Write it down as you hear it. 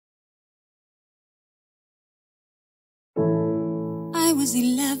was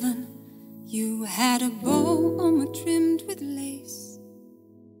 11, you had a bow armor trimmed with lace.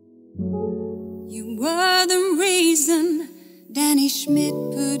 You were the reason Danny Schmidt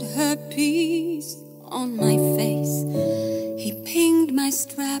put herpes on my face. He pinged my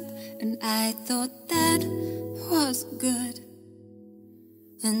strap and I thought that was good,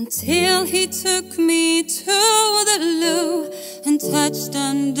 until he took me to the loo and touched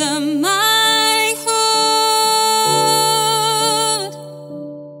under my hood.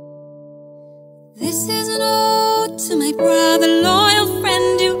 This is an ode to my bra, the loyal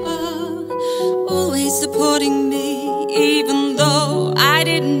friend you are, always supporting me even though I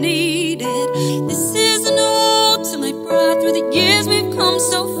didn't need it. This is an ode to my bra, through the years we've come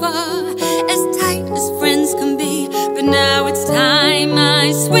so far, as tight as friends can be, but now it's time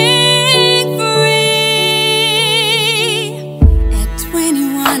I swing free. At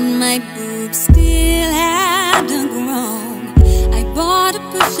 21 my boobs still hadn't grown. I bought a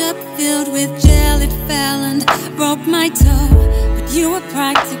push-up filled with gel, it fell and broke my toe, but you were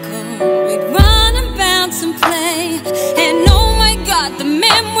practical. We'd run and bounce and play, and oh my God, the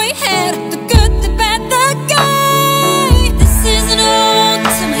men we had, the good, the bad, the gay. This is an ode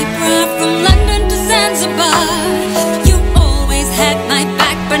to my bra, from London to Zanzibar. You always had my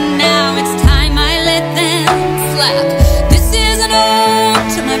back, but now it's time I let them flap. This is an ode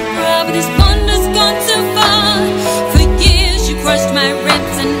to my bra, but this wonder's gone too far. For years you crushed my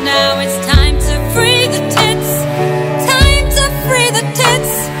ribs, and now it's time to free the tits. Time to free the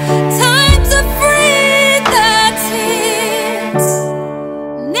tits. Time to free the tits.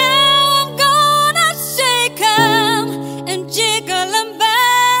 Now I'm gonna shake 'em and jiggle and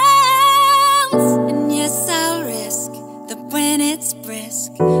bounce. And yes, I'll risk that when it's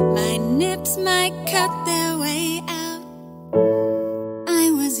brisk, my nips might cut their way out. I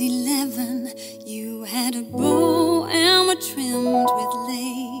was 11, you had a bow armor trimmed